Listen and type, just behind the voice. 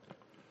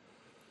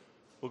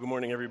Well, good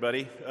morning,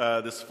 everybody.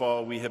 This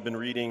fall, we have been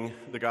reading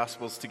the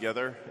Gospels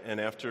together,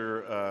 and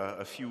after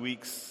a few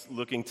weeks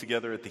looking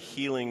together at the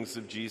healings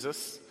of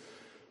Jesus,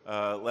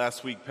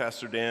 last week,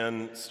 Pastor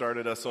Dan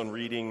started us on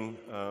reading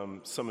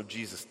some of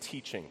Jesus'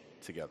 teaching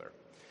together.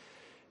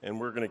 And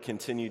we're going to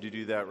continue to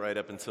do that right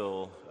up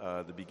until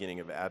the beginning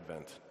of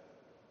Advent.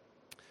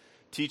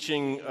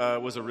 Teaching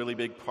was a really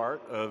big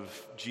part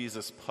of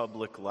Jesus'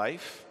 public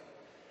life,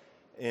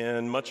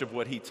 and much of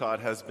what he taught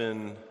has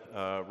been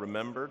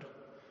remembered.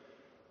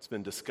 It's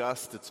been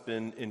discussed, it's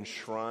been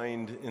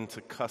enshrined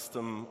into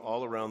custom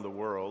all around the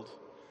world,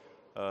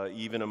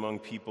 even among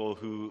people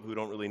who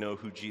don't really know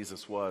who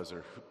Jesus was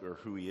or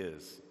who he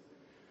is.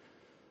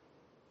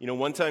 You know,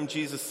 one time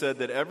Jesus said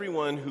that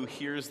everyone who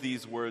hears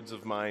these words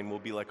of mine will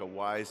be like a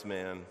wise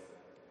man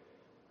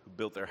who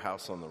built their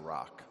house on the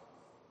rock.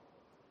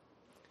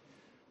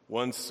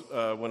 Once,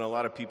 when a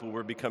lot of people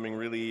were becoming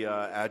really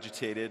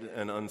agitated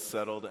and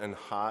unsettled and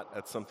hot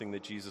at something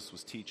that Jesus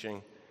was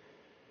teaching,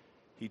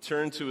 he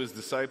turned to his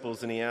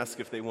disciples and he asked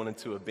if they wanted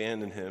to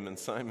abandon him. And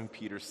Simon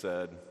Peter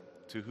said,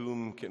 "To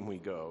whom can we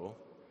go?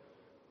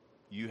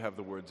 You have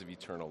the words of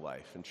eternal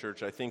life." And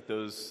church, I think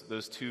those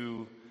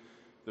two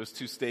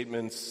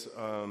statements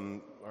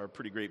are a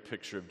pretty great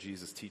picture of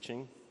Jesus'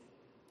 teaching.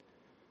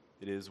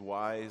 It is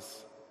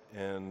wise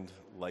and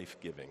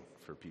life-giving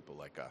for people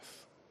like us.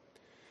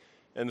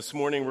 And this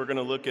morning we're going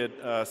to look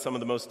at some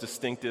of the most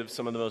distinctive,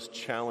 some of the most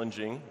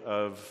challenging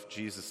of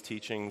Jesus'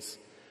 teachings.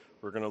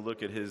 We're going to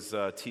look at his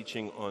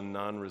teaching on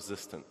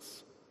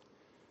non-resistance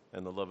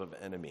and the love of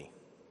enemy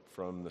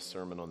from the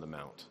Sermon on the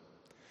Mount.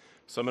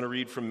 So I'm going to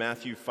read from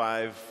Matthew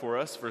 5 for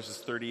us, verses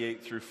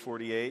 38 through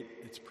 48.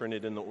 It's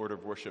printed in the order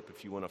of worship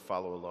if you want to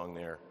follow along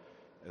there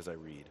as I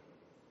read.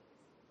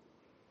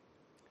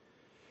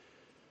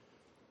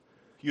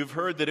 "You've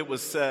heard that it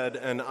was said,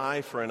 an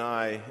eye for an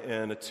eye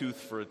and a tooth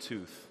for a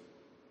tooth.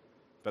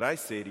 But I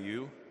say to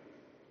you,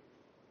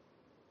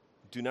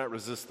 do not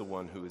resist the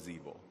one who is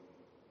evil.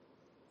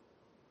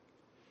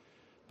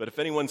 But if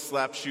anyone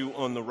slaps you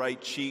on the right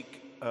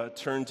cheek,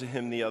 turn to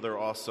him the other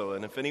also.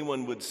 And if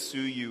anyone would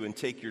sue you and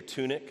take your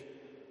tunic,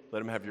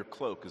 let him have your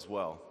cloak as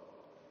well.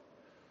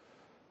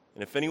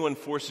 And if anyone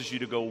forces you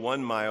to go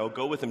 1 mile,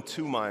 go with him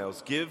 2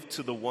 miles. Give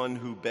to the one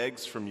who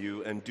begs from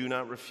you, and do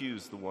not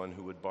refuse the one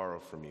who would borrow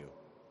from you.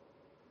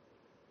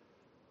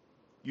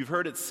 You've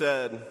heard it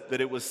said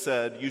that it was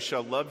said, you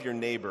shall love your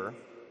neighbor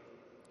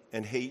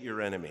and hate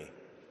your enemy.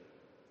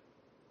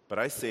 But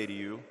I say to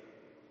you,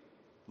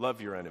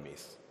 love your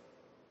enemies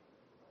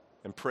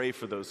and pray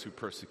for those who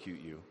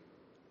persecute you,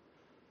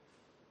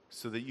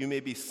 so that you may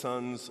be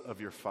sons of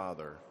your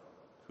Father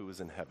who is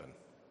in heaven.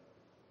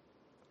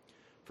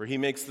 For he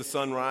makes the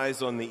sun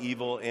rise on the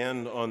evil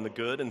and on the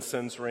good, and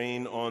sends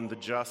rain on the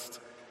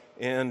just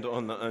and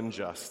on the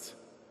unjust.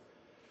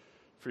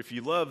 For if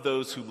you love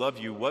those who love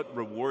you, what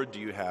reward do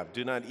you have?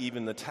 Do not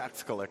even the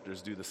tax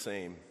collectors do the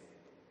same?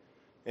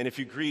 And if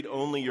you greet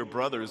only your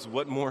brothers,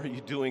 what more are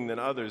you doing than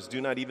others?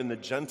 Do not even the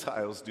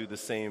Gentiles do the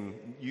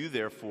same? You,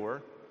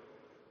 therefore,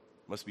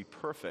 must be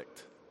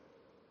perfect,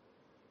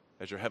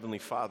 as your heavenly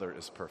Father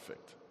is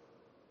perfect."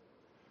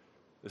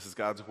 This is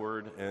God's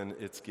word, and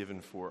it's given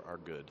for our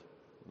good.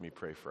 Let me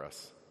pray for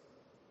us.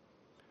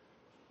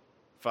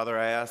 Father,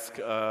 I ask,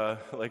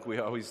 like we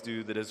always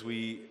do, that as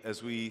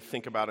we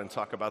think about and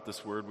talk about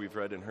this word we've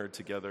read and heard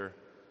together,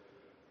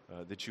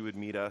 that you would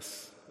meet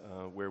us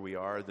where we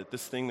are, that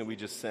this thing that we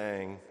just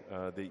sang,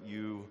 that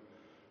you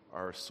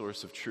are a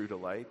source of true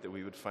delight, that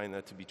we would find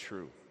that to be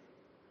true,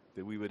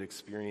 that we would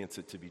experience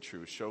it to be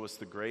true. Show us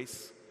the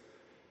grace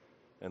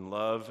and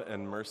love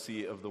and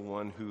mercy of the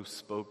one who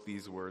spoke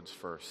these words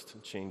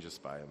first. Change us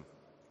by him.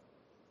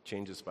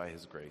 Change us by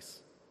his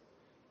grace.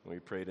 And we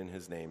prayed in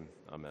his name.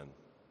 Amen.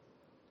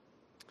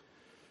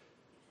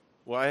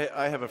 Well,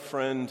 I have a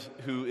friend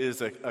who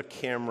is a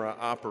camera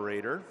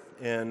operator,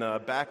 and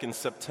back in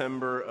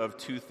September of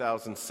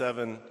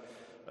 2007,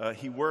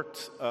 he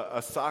worked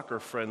a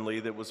soccer friendly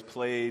that was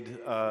played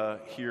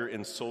here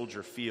in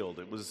Soldier Field.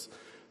 It was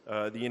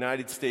the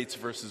United States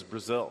versus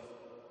Brazil.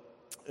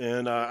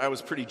 And I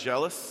was pretty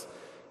jealous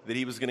that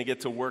he was going to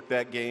get to work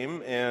that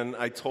game, and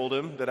I told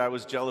him that I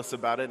was jealous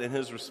about it, and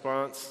his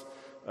response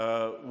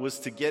was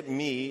to get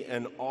me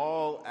an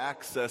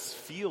all-access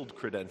field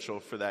credential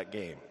for that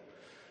game.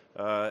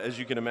 As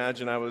you can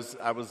imagine, I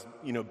was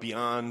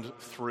beyond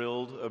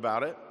thrilled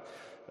about it.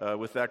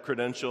 With that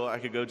credential, I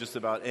could go just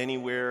about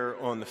anywhere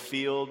on the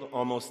field,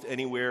 almost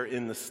anywhere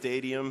in the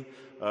stadium.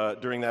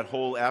 During that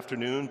whole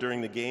afternoon,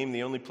 during the game,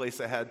 the only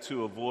place I had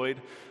to avoid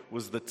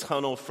was the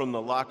tunnel from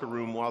the locker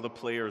room while the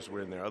players were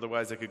in there.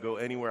 Otherwise, I could go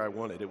anywhere I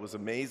wanted. It was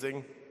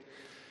amazing,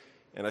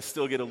 and I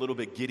still get a little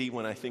bit giddy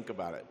when I think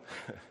about it.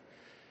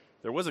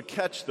 There was a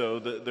catch, though.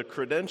 The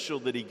credential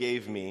that he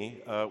gave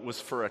me was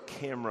for a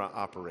camera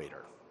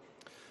operator.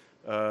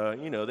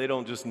 They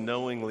don't just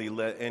knowingly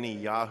let any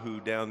yahoo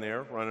down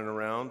there running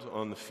around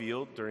on the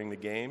field during the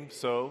game.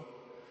 So,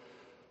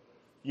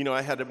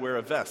 I had to wear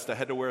a vest. I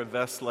had to wear a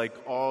vest like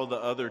all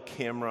the other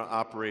camera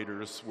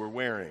operators were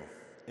wearing.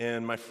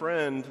 And my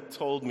friend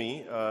told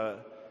me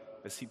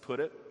as he put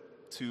it,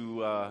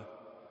 to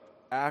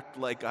act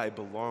like I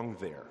belong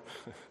there,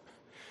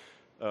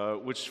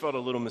 which felt a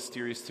little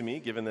mysterious to me,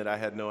 given that I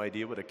had no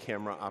idea what a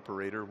camera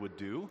operator would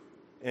do.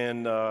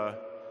 And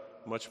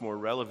much more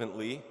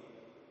relevantly,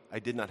 I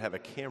did not have a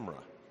camera,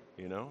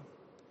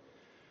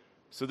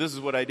 So this is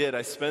what I did.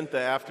 I spent the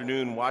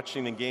afternoon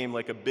watching the game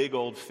like a big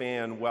old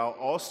fan while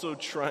also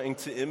trying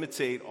to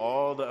imitate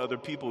all the other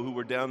people who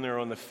were down there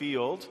on the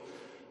field,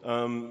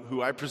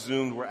 who I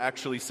presumed were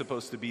actually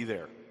supposed to be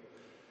there.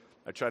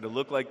 I tried to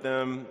look like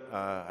them.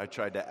 I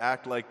tried to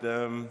act like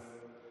them.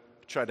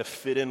 Tried to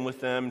fit in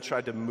with them.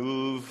 Tried to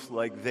move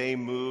like they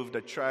moved. I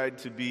tried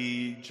to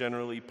be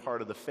generally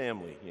part of the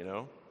family,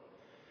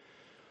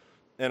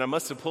 And I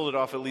must have pulled it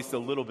off at least a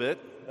little bit,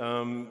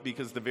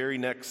 because the very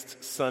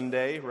next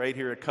Sunday, right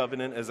here at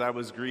Covenant, as I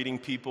was greeting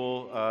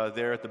people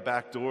there at the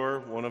back door,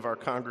 one of our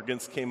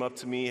congregants came up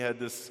to me, had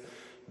this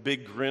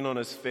big grin on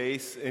his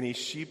face, and he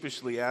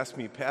sheepishly asked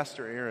me,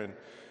 "Pastor Aaron,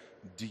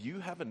 do you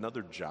have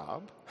another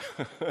job?"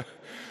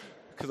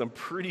 Because I'm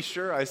pretty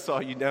sure I saw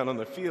you down on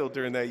the field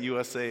during that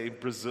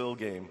USA-Brazil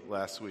game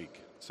last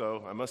week.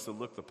 So I must have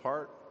looked the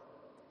part.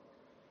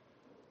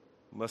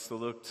 Must have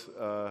looked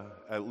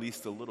at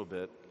least a little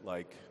bit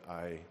like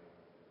I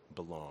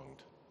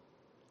belonged.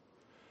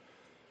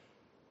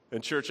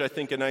 In church, I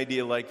think an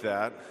idea like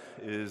that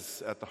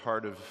is at the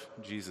heart of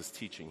Jesus'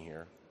 teaching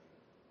here.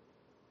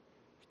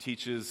 He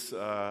teaches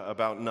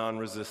about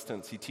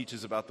non-resistance. He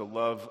teaches about the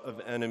love of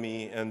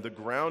enemy, and the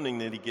grounding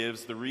that he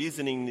gives, the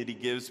reasoning that he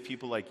gives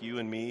people like you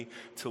and me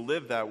to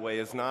live that way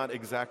is not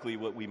exactly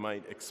what we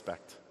might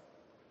expect.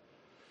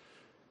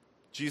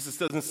 Jesus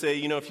doesn't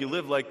say, if you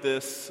live like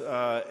this,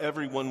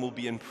 everyone will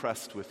be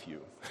impressed with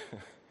you.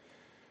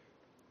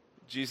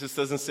 Jesus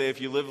doesn't say if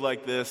you live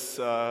like this,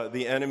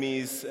 the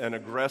enemies and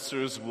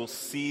aggressors will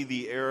see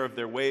the error of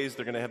their ways.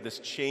 They're going to have this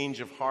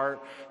change of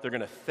heart. They're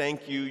going to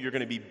thank you. You're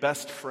going to be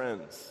best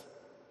friends.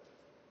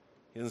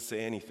 He doesn't say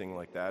anything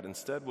like that.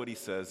 Instead, what he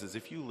says is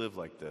if you live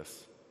like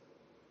this,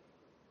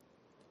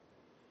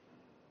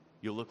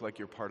 you'll look like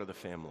you're part of the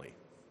family.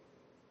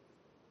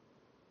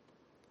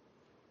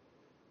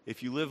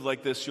 If you live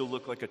like this, you'll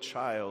look like a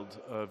child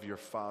of your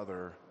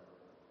Father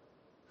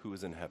who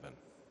is in heaven.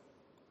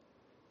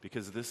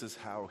 Because this is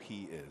how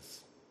he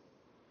is.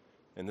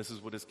 And this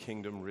is what his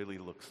kingdom really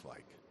looks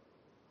like.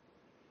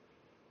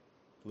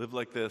 Live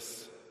like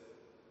this,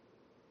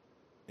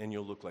 and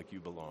you'll look like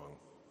you belong.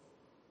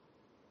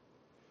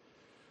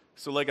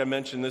 So like I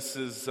mentioned, this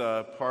is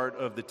part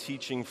of the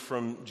teaching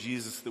from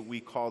Jesus that we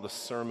call the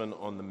Sermon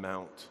on the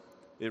Mount.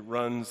 It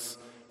runs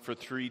for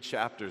 3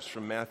 chapters,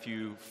 from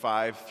Matthew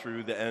 5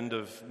 through the end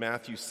of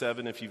Matthew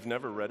 7. If you've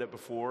never read it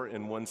before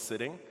in one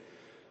sitting,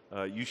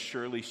 you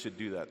surely should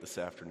do that this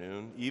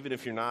afternoon. Even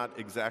if you're not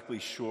exactly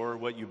sure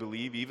what you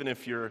believe, even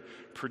if you're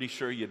pretty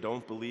sure you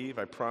don't believe,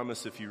 I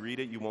promise if you read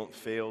it, you won't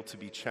fail to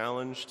be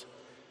challenged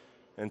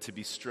and to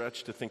be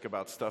stretched to think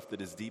about stuff that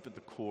is deep at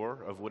the core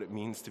of what it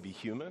means to be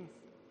human,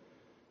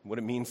 what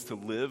it means to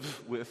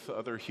live with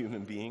other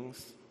human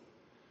beings.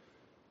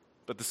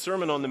 But the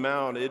Sermon on the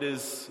Mount, it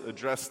is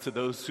addressed to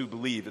those who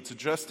believe. It's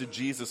addressed to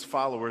Jesus'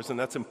 followers, and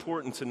that's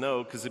important to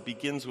know because it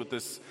begins with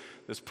this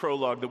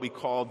prologue that we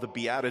call the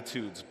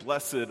Beatitudes.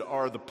 Blessed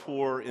are the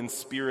poor in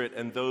spirit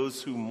and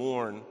those who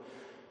mourn.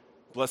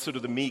 Blessed are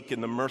the meek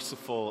and the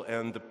merciful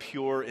and the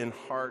pure in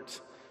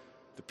heart,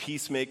 the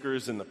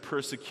peacemakers and the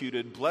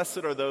persecuted. Blessed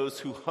are those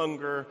who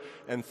hunger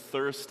and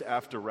thirst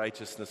after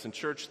righteousness. And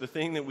church, the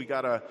thing that we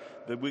gotta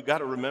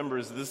remember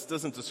is this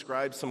doesn't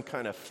describe some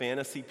kind of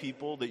fantasy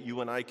people that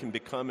you and I can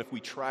become if we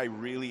try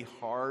really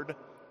hard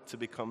to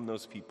become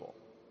those people.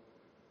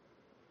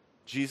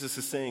 Jesus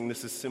is saying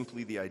this is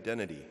simply the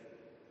identity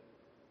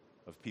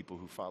of people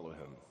who follow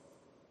him.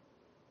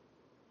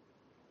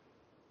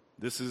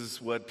 This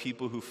is what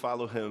people who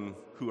follow him,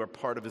 who are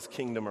part of his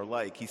kingdom, are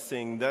like. He's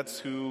saying that's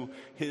who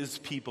his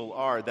people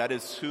are. That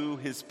is who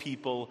his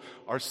people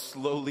are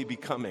slowly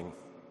becoming.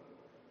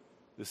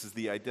 This is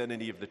the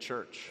identity of the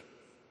church,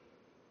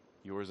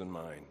 yours and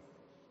mine.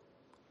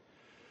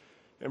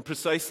 And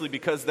precisely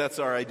because that's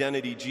our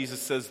identity,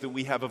 Jesus says that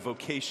we have a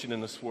vocation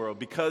in this world.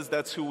 Because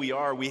that's who we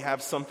are, we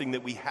have something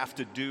that we have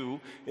to do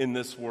in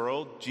this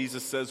world.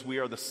 Jesus says we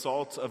are the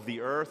salt of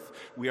the earth.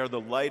 We are the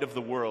light of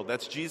the world.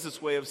 That's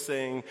Jesus' way of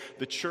saying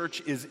the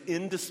church is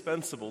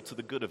indispensable to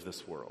the good of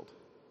this world.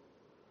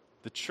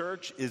 The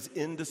church is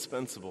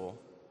indispensable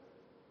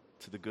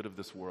to the good of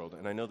this world.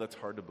 And I know that's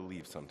hard to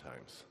believe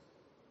sometimes.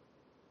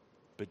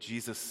 But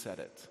Jesus said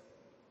it.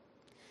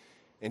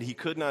 And he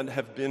could not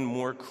have been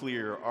more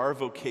clear. Our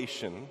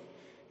vocation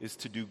is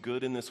to do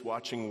good in this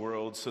watching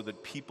world so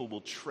that people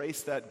will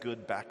trace that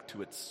good back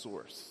to its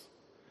source.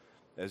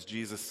 As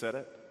Jesus said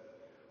it,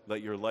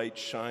 let your light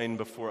shine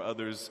before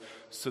others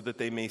so that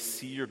they may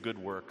see your good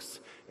works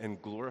and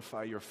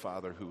glorify your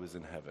Father who is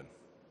in heaven.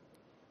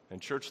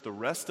 And church, the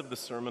rest of the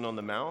Sermon on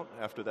the Mount,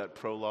 after that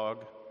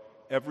prologue,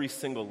 every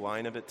single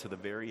line of it to the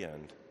very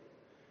end,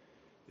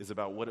 is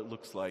about what it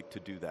looks like to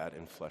do that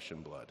in flesh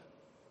and blood.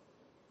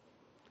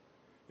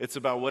 It's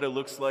about what it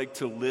looks like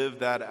to live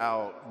that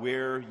out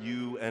where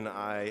you and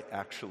I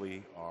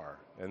actually are.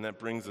 And that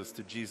brings us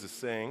to Jesus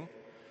saying,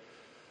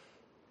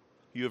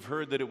 "You have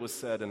heard that it was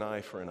said, an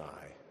eye for an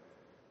eye,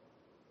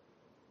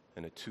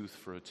 and a tooth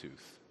for a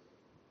tooth."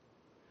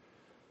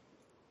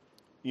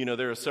 You know,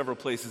 there are several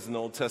places in the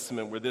Old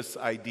Testament where this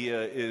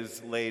idea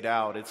is laid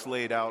out. It's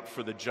laid out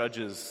for the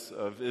judges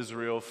of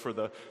Israel, for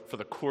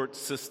the court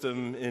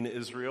system in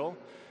Israel.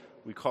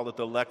 We call it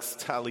the lex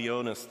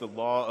talionis, the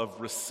law of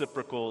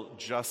reciprocal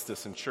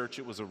justice. In church,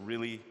 it was a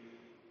really,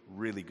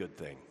 really good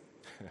thing.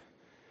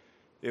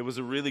 It was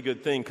a really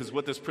good thing because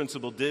what this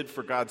principle did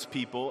for God's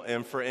people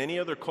and for any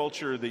other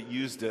culture that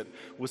used it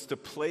was to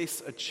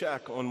place a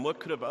check on what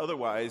could have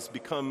otherwise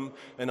become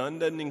an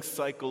unending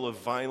cycle of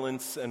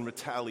violence and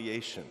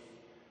retaliation.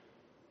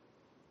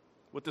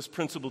 What this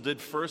principle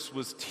did first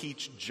was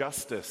teach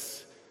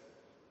justice.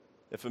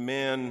 If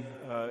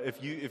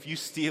you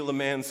steal a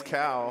man's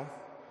cow,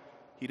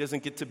 he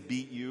doesn't get to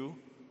beat you.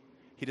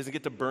 He doesn't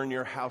get to burn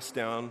your house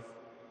down.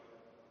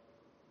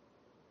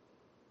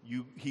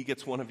 He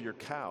gets one of your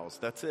cows.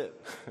 That's it.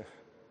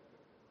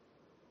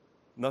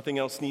 Nothing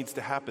else needs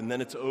to happen.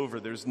 Then it's over.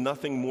 There's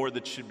nothing more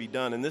that should be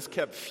done. And this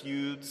kept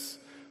feuds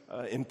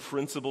in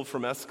principle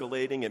from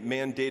escalating. It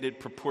mandated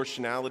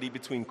proportionality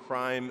between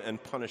crime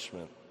and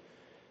punishment.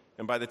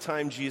 And by the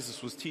time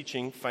Jesus was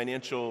teaching,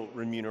 financial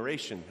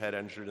remuneration had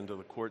entered into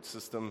the court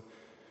system.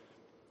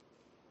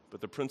 But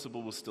the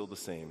principle was still the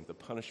same. The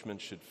punishment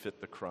should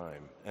fit the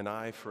crime. An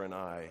eye for an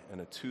eye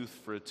and a tooth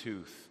for a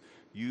tooth.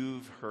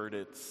 You've heard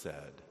it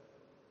said.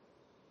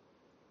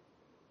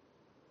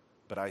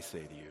 But I say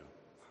to you.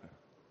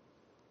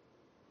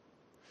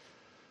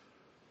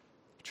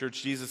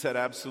 Church, Jesus had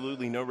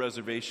absolutely no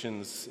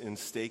reservations in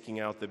staking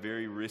out the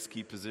very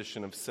risky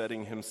position of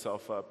setting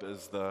himself up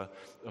as the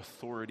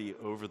authority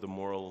over the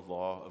moral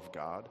law of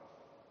God,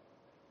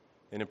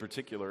 and in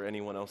particular,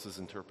 anyone else's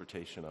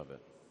interpretation of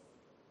it.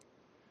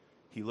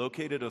 He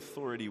located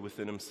authority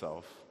within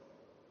himself,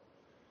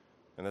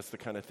 and that's the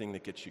kind of thing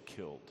that gets you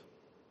killed.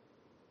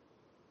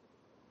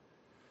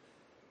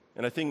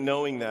 And I think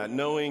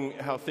knowing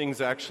how things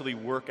actually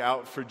work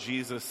out for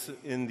Jesus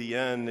in the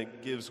end,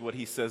 it gives what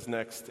he says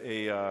next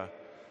a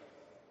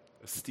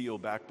steel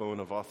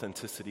backbone of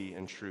authenticity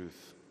and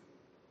truth.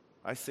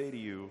 I say to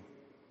you,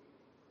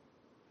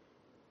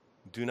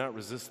 do not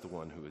resist the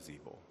one who is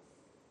evil.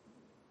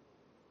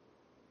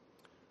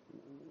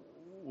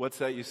 What's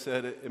that you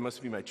said? It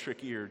must be my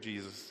trick ear,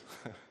 Jesus.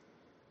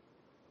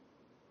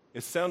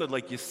 It sounded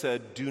like you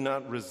said, do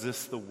not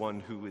resist the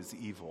one who is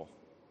evil.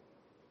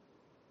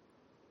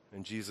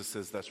 And Jesus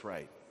says, that's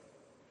right.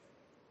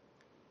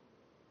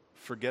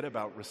 Forget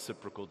about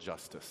reciprocal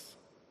justice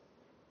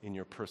in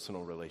your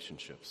personal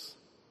relationships.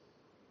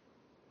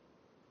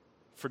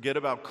 Forget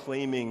about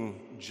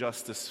claiming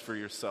justice for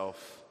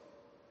yourself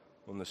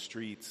on the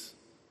streets,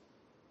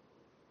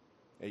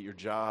 at your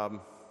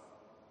job,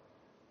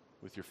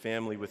 with your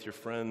family, with your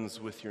friends,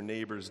 with your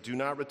neighbors. Do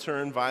not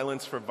return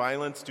violence for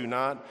violence. Do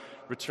not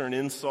return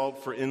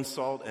insult for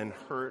insult and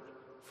hurt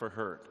for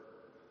hurt.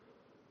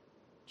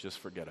 Just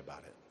forget about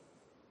it.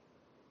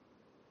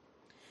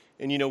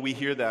 And you know, we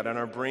hear that, and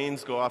our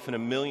brains go off in a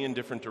million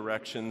different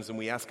directions, and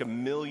we ask a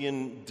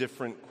million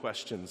different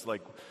questions,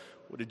 like,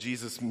 what did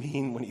Jesus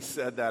mean when he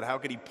said that? How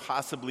could he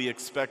possibly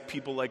expect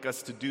people like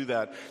us to do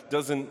that?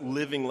 Doesn't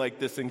living like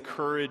this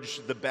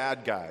encourage the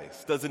bad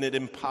guys? Doesn't it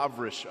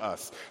impoverish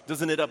us?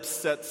 Doesn't it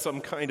upset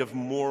some kind of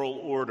moral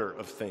order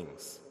of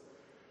things?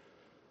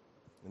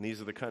 And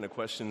these are the kind of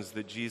questions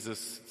that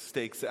Jesus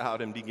stakes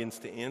out and begins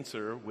to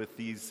answer with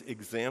these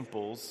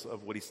examples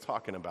of what he's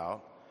talking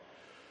about.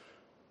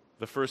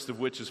 The first of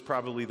which is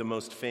probably the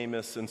most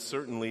famous and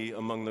certainly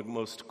among the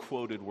most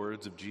quoted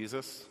words of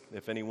Jesus.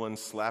 If anyone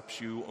slaps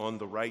you on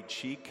the right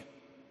cheek,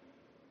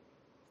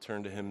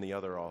 turn to him the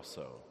other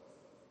also.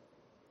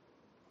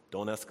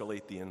 Don't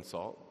escalate the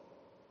insult.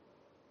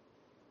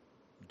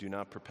 Do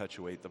not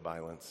perpetuate the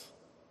violence.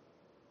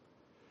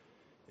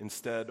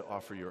 Instead,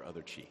 offer your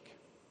other cheek.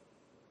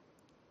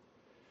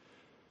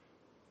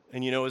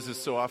 And you know, as is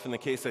so often the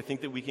case, I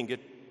think that we can get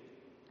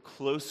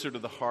closer to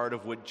the heart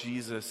of what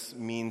Jesus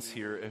means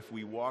here if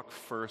we walk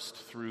first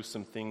through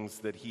some things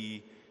that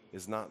he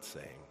is not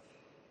saying.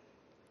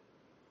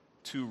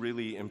 Two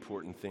really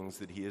important things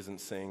that he isn't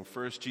saying.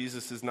 First,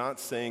 Jesus is not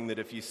saying that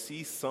if you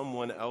see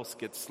someone else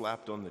get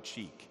slapped on the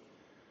cheek,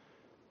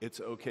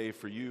 it's okay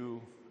for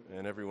you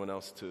and everyone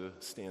else to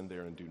stand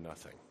there and do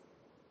nothing.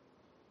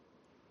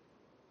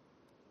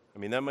 I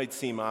mean, that might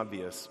seem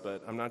obvious,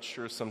 but I'm not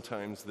sure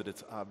sometimes that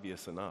it's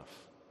obvious enough.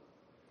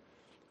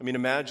 I mean,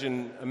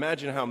 imagine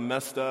how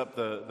messed up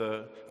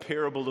the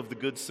parable of the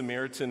Good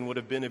Samaritan would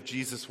have been if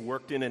Jesus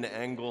worked in an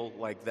angle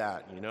like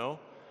that, you know?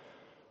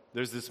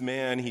 There's this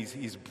man,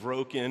 he's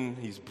broken,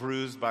 he's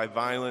bruised by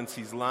violence,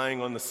 he's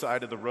lying on the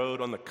side of the road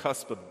on the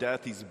cusp of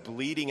death, he's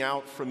bleeding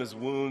out from his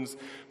wounds,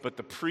 but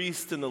the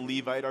priest and the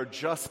Levite are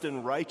just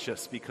and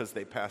righteous because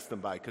they passed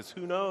him by, because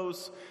who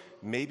knows,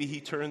 maybe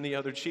he turned the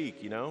other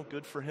cheek, you know?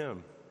 Good for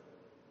him.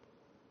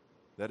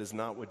 That is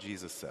not what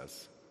Jesus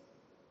says.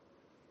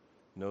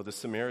 No, the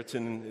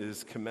Samaritan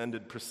is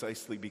commended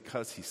precisely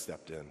because he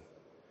stepped in,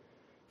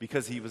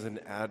 because he was an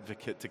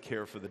advocate to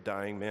care for the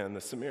dying man.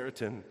 The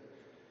Samaritan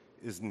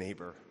is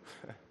neighbor.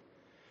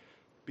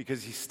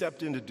 Because he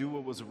stepped in to do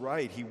what was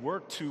right. He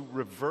worked to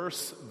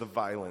reverse the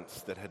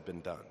violence that had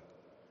been done.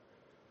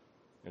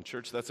 And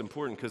church, that's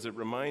important because it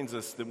reminds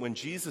us that when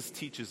Jesus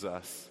teaches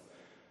us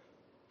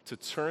to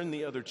turn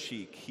the other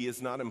cheek, he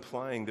is not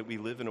implying that we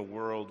live in a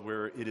world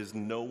where it is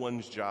no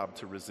one's job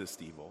to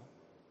resist evil,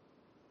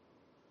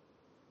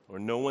 or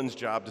no one's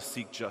job to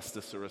seek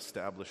justice or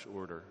establish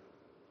order.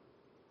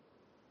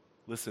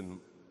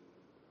 Listen,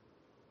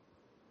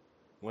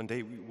 one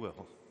day we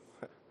will.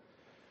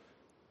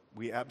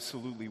 We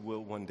absolutely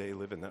will one day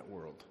live in that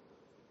world.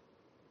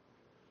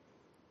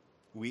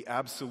 We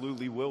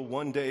absolutely will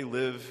one day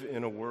live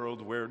in a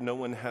world where no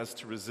one has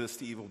to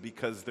resist evil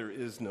because there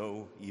is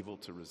no evil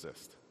to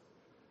resist.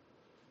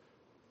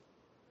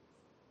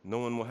 No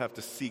one will have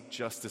to seek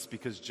justice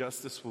because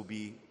justice will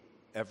be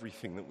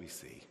everything that we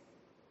see.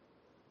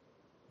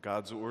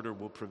 God's order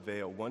will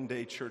prevail. One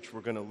day, church,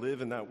 we're going to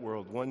live in that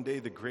world. One day,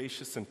 the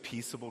gracious and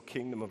peaceable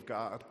kingdom of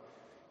God,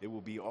 it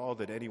will be all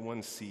that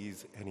anyone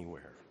sees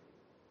anywhere.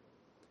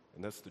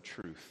 And that's the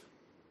truth.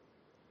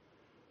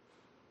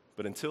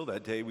 But until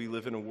that day, we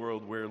live in a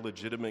world where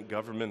legitimate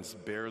governments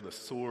bear the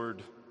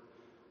sword,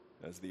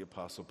 as the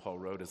Apostle Paul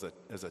wrote,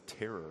 as a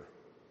terror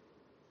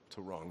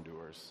to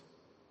wrongdoers.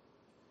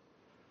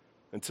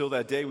 Until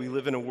that day, we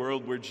live in a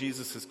world where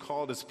Jesus has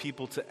called his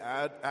people to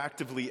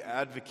actively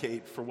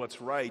advocate for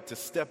what's right, to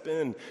step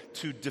in,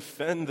 to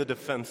defend the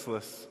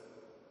defenseless,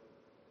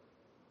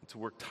 and to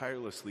work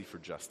tirelessly for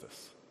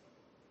justice.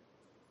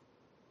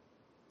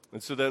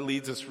 And so that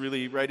leads us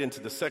really right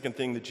into the second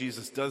thing that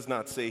Jesus does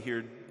not say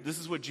here. This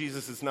is what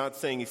Jesus is not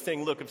saying. He's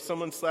saying, look, if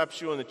someone slaps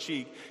you on the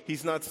cheek,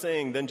 he's not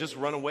saying, then just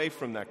run away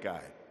from that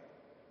guy.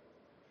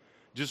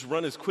 Just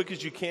run as quick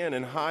as you can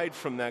and hide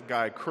from that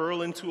guy.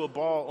 Curl into a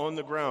ball on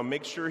the ground.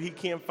 Make sure he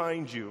can't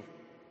find you.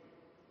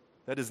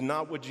 That is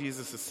not what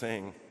Jesus is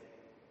saying.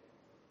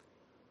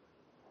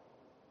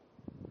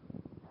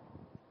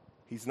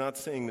 He's not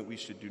saying that we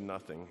should do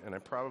nothing, and I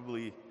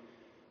probably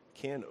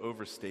can't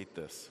overstate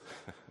this.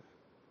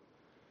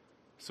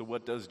 So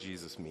what does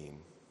Jesus mean?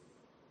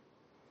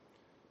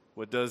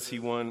 What does he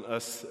want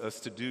us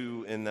to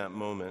do in that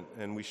moment?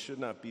 And we should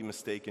not be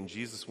mistaken.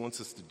 Jesus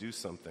wants us to do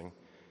something.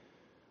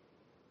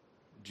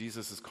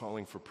 Jesus is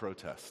calling for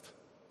protest.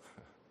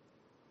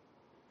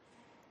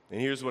 And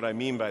here's what I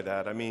mean by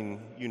that. I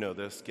mean, you know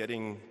this,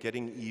 getting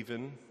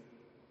even.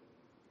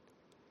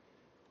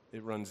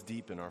 It runs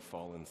deep in our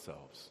fallen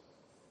selves.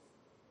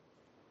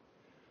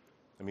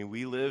 I mean,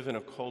 we live in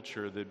a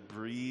culture that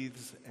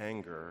breathes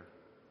anger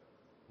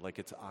like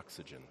it's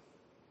oxygen.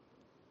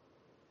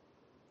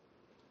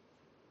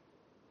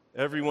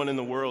 Everyone in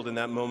the world in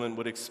that moment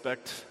would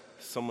expect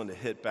someone to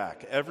hit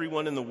back.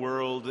 Everyone in the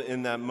world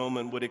in that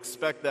moment would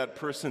expect that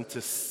person to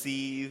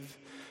seethe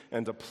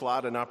and to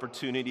plot an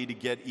opportunity to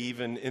get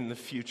even in the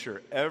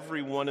future.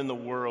 Everyone in the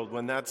world,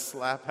 when that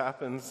slap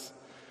happens,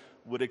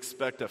 would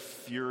expect a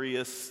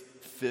furious,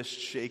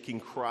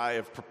 fist-shaking cry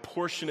of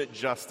proportionate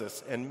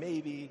justice, and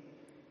maybe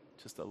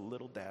just a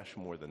little dash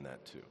more than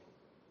that too.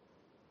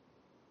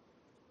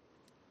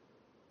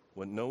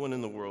 What no one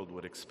in the world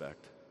would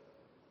expect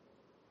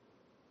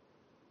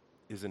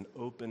is an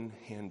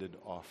open-handed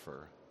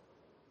offer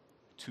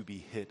to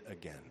be hit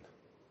again.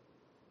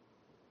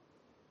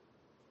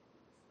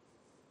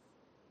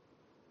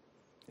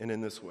 And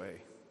in this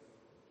way,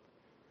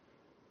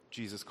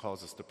 Jesus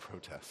calls us to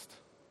protest.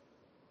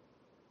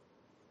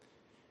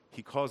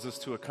 He calls us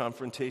to a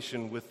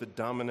confrontation with the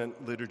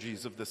dominant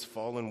liturgies of this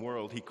fallen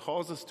world. He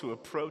calls us to a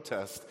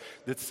protest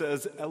that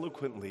says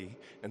eloquently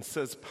and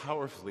says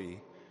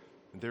powerfully,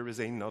 there is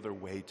another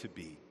way to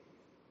be.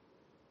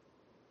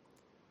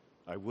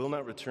 I will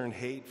not return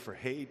hate for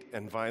hate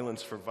and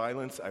violence for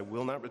violence. I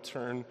will not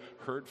return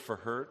hurt for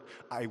hurt.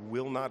 I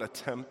will not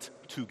attempt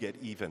to get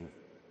even.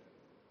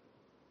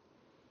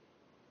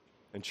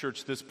 And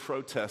church, this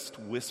protest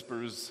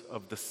whispers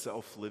of the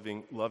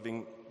self-living,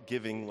 loving,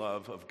 giving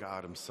love of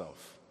God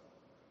himself.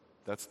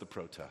 That's the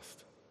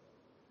protest.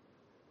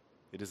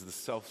 It is the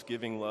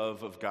self-giving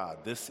love of God.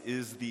 This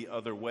is the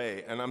other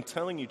way. And I'm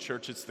telling you,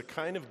 church, it's the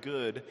kind of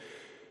good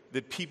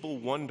that people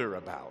wonder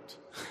about.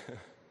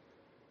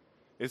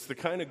 It's the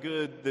kind of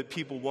good that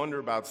people wonder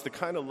about. It's the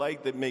kind of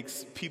light that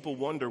makes people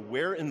wonder,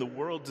 where in the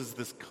world does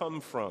this come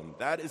from?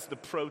 That is the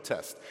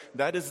protest.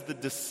 That is the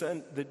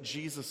dissent that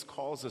Jesus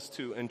calls us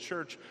to. And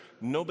church,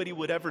 nobody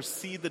would ever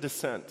see the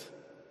dissent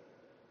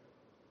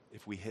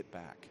if we hit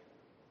back.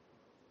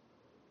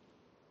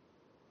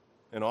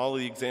 And all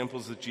the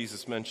examples that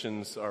Jesus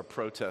mentions are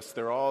protests.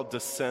 They're all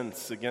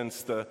dissents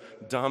against the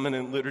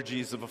dominant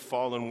liturgies of a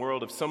fallen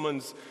world. If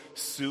someone's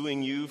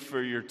suing you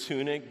for your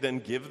tunic, then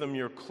give them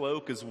your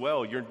cloak as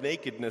well. Your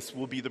nakedness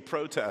will be the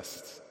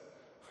protest.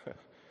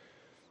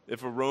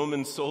 If a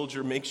Roman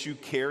soldier makes you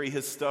carry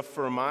his stuff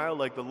for a mile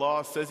like the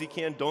law says he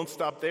can, don't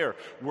stop there.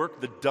 Work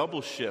the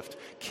double shift.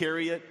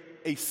 Carry it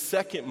a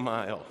second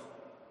mile.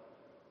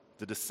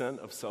 The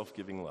dissent of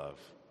self-giving love.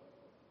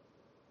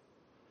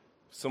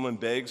 If someone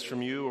begs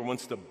from you or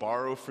wants to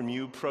borrow from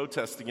you,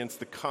 protest against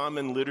the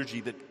common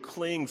liturgy that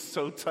clings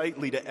so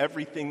tightly to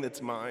everything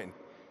that's mine,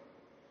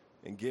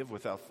 and give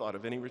without thought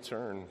of any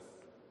return.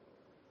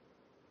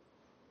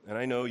 And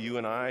I know you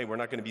and we're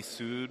not going to be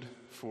sued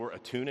for a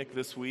tunic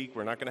this week.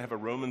 We're not going to have a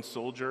Roman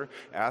soldier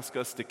ask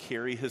us to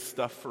carry his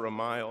stuff for a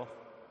mile.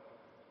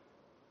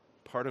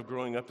 Part of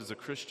growing up as a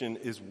Christian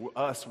is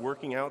us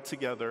working out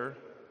together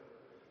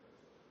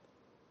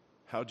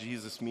how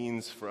Jesus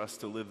means for us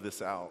to live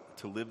this out,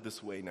 to live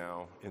this way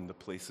now in the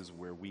places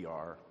where we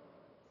are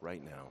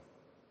right now.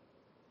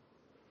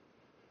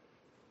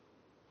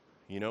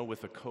 You know,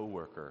 with a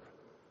coworker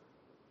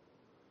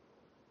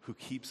who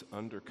keeps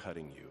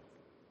undercutting you,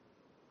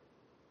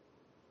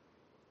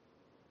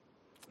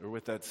 or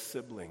with that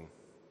sibling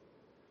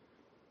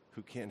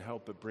who can't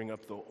help but bring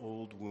up the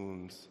old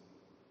wounds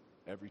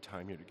every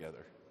time you're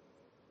together,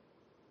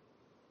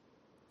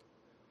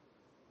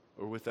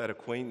 or with that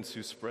acquaintance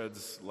who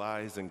spreads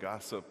lies and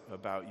gossip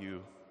about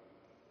you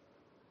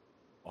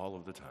all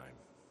of the time.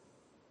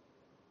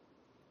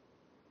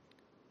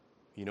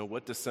 You know,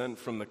 what descent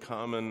from the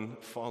common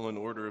fallen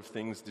order of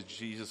things did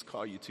Jesus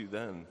call you to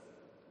then?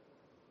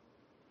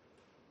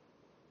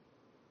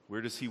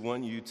 Where does he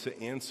want you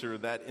to answer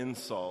that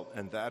insult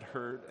and that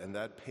hurt and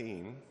that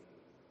pain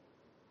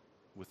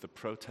with the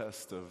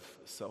protest of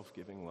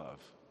self-giving love?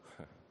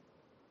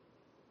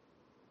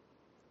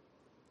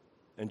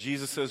 And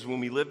Jesus says when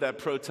we live that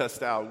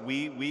protest out,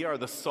 we are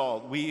the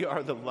salt, we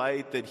are the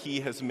light that he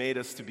has made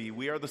us to be.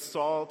 We are the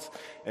salt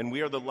and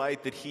we are the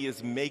light that he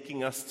is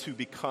making us to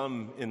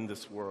become in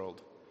this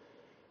world.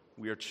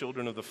 We are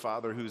children of the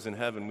Father who's in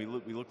heaven. We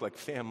look like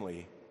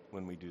family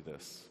when we do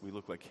this. We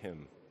look like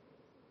him.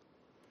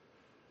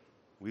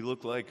 We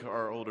look like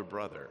our older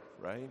brother,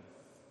 right?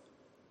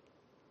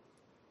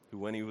 Who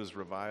when he was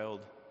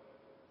reviled,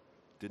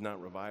 did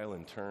not revile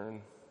in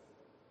turn.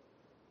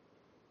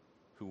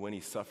 Who when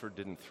he suffered,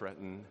 didn't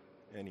threaten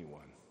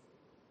anyone.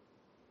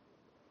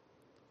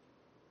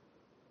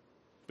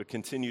 But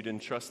continued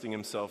entrusting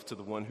himself to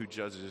the one who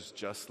judges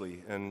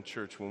justly. And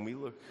church, when we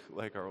look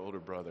like our older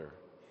brother,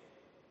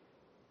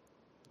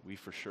 we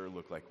for sure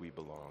look like we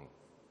belong.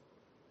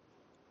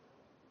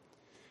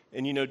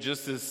 And you know,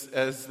 just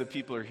as the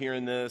people are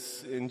hearing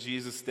this in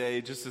Jesus'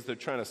 day, just as they're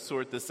trying to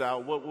sort this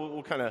out,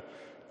 what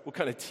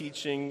kind of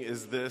teaching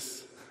is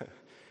this?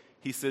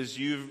 He says,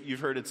 you've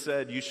heard it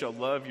said, you shall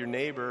love your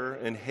neighbor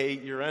and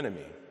hate your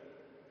enemy.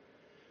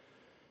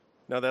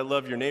 Now that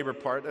love your neighbor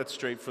part, that's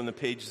straight from the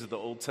pages of the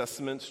Old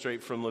Testament,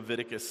 straight from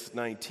Leviticus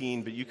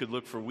 19, but you could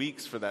look for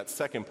weeks for that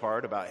second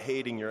part about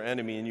hating your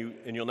enemy,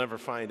 and you'll never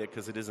find it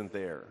because it isn't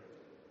there.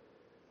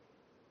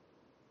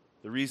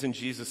 The reason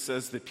Jesus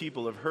says that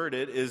people have heard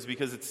it is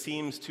because it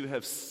seems to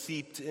have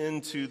seeped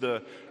into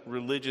the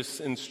religious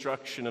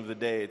instruction of the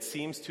day. It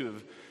seems to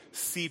have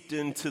seeped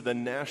into the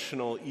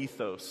national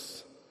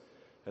ethos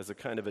as a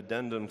kind of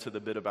addendum to the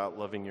bit about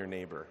loving your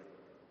neighbor.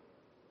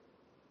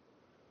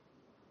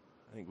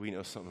 I think we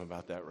know something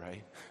about that,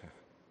 right?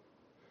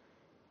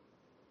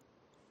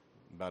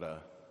 About a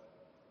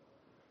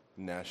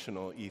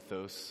national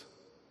ethos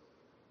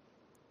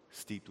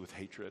steeped with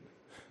hatred.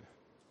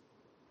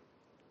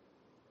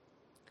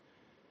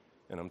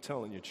 And I'm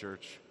telling you,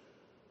 church,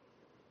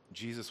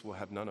 Jesus will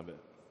have none of it.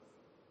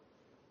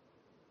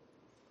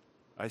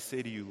 I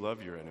say to you,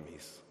 love your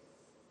enemies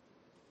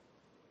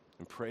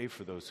and pray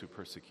for those who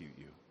persecute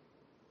you.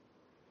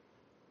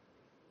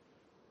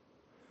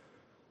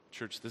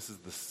 Church, this is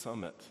the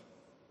summit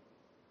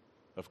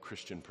of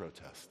Christian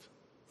protest.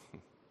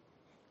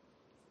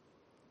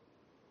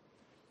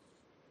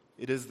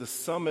 It is the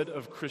summit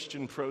of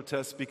Christian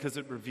protest because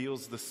it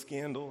reveals the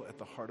scandal at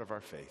the heart of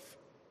our faith.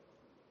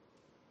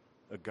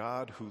 A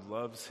God who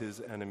loves his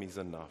enemies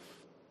enough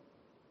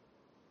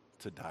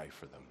to die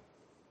for them.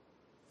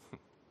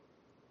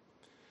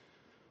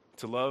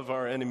 To love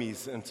our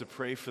enemies and to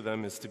pray for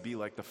them is to be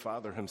like the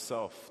Father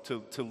himself.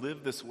 To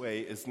live this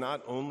way is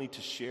not only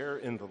to share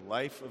in the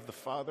life of the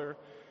Father,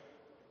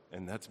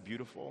 and that's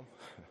beautiful.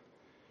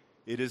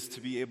 It is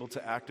to be able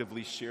to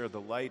actively share the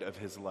light of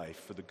his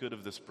life for the good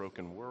of this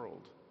broken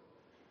world.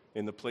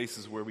 In the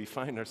places where we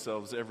find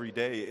ourselves every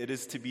day, it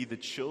is to be the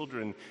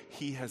children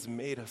he has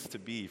made us to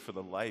be for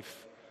the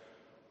life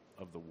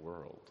of the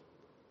world.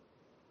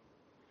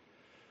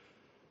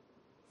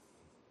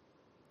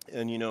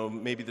 And you know,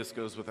 maybe this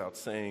goes without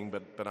saying,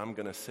 but I'm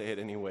going to say it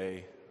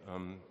anyway.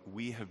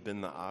 We have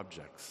been the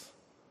objects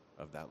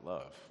of that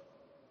love.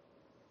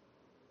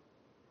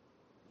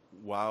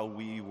 While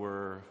we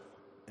were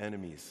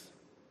enemies,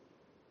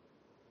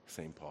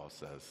 St. Paul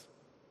says,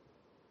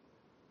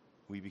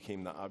 we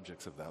became the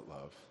objects of that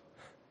love.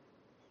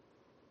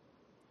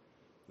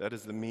 That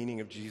is the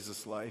meaning of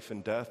Jesus' life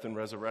and death and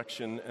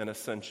resurrection and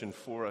ascension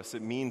for us.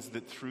 It means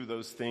that through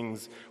those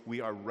things,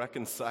 we are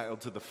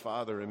reconciled to the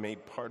Father and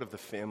made part of the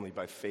family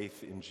by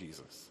faith in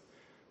Jesus.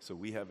 So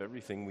we have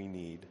everything we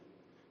need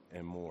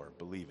and more.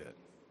 Believe it.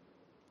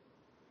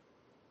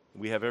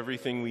 We have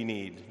everything we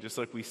need. Just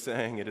like we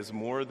sang, it is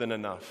more than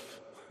enough.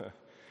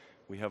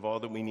 We have all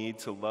that we need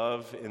to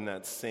love in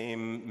that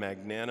same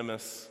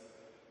magnanimous,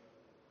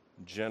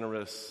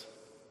 generous,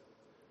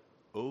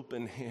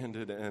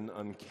 open-handed, and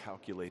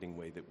uncalculating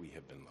way that we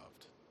have been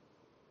loved.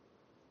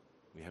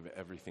 We have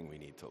everything we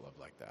need to love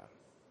like that.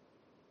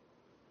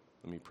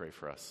 Let me pray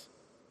for us.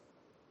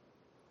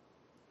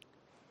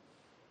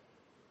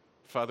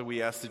 Father,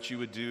 we ask that you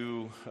would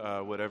do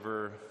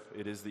whatever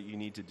it is that you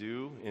need to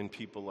do in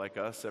people like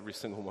us, every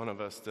single one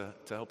of us, to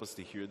help us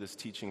to hear this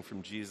teaching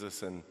from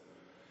Jesus and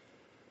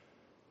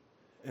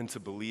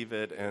to believe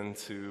it and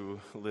to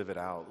live it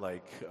out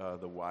like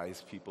the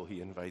wise people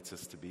he invites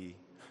us to be.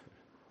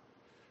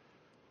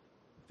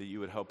 That you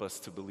would help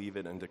us to believe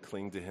it and to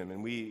cling to him.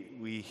 And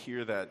we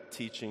hear that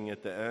teaching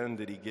at the end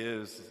that he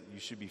gives, you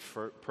should be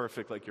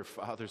perfect like your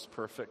Father's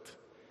perfect.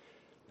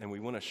 And we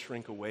want to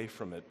shrink away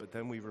from it, but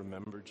then we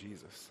remember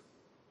Jesus.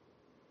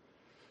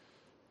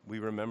 We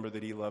remember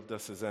that he loved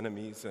us as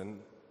enemies and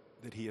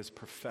that he has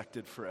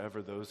perfected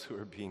forever those who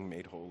are being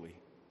made holy.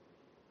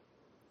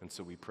 And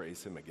so we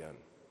praise him again.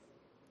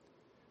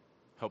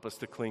 Help us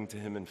to cling to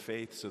him in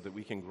faith so that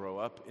we can grow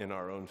up in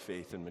our own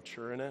faith and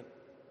mature in it,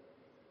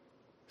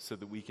 so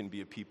that we can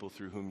be a people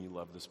through whom you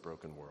love this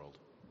broken world.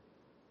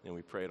 And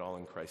we pray it all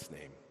in Christ's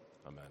name.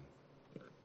 Amen.